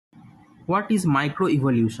What is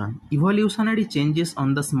microevolution? Evolutionary changes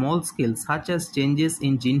on the small scale such as changes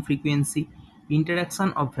in gene frequency,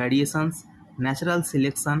 interaction of variations, natural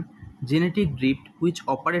selection, genetic drift which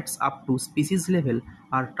operates up to species level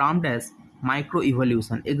are termed as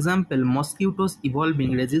microevolution. Example, mosquitoes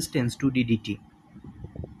evolving resistance to DDT.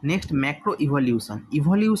 Next, macroevolution.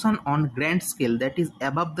 Evolution on grand scale, that is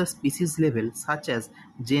above the species level, such as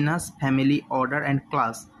genus, family, order and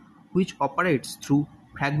class, which operates through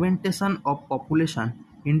fragmentation of population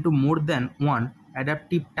into more than one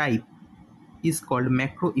adaptive type, is called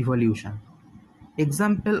macroevolution.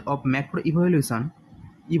 Example of macroevolution: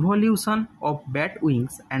 evolution of bat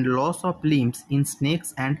wings and loss of limbs in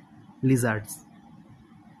snakes and lizards.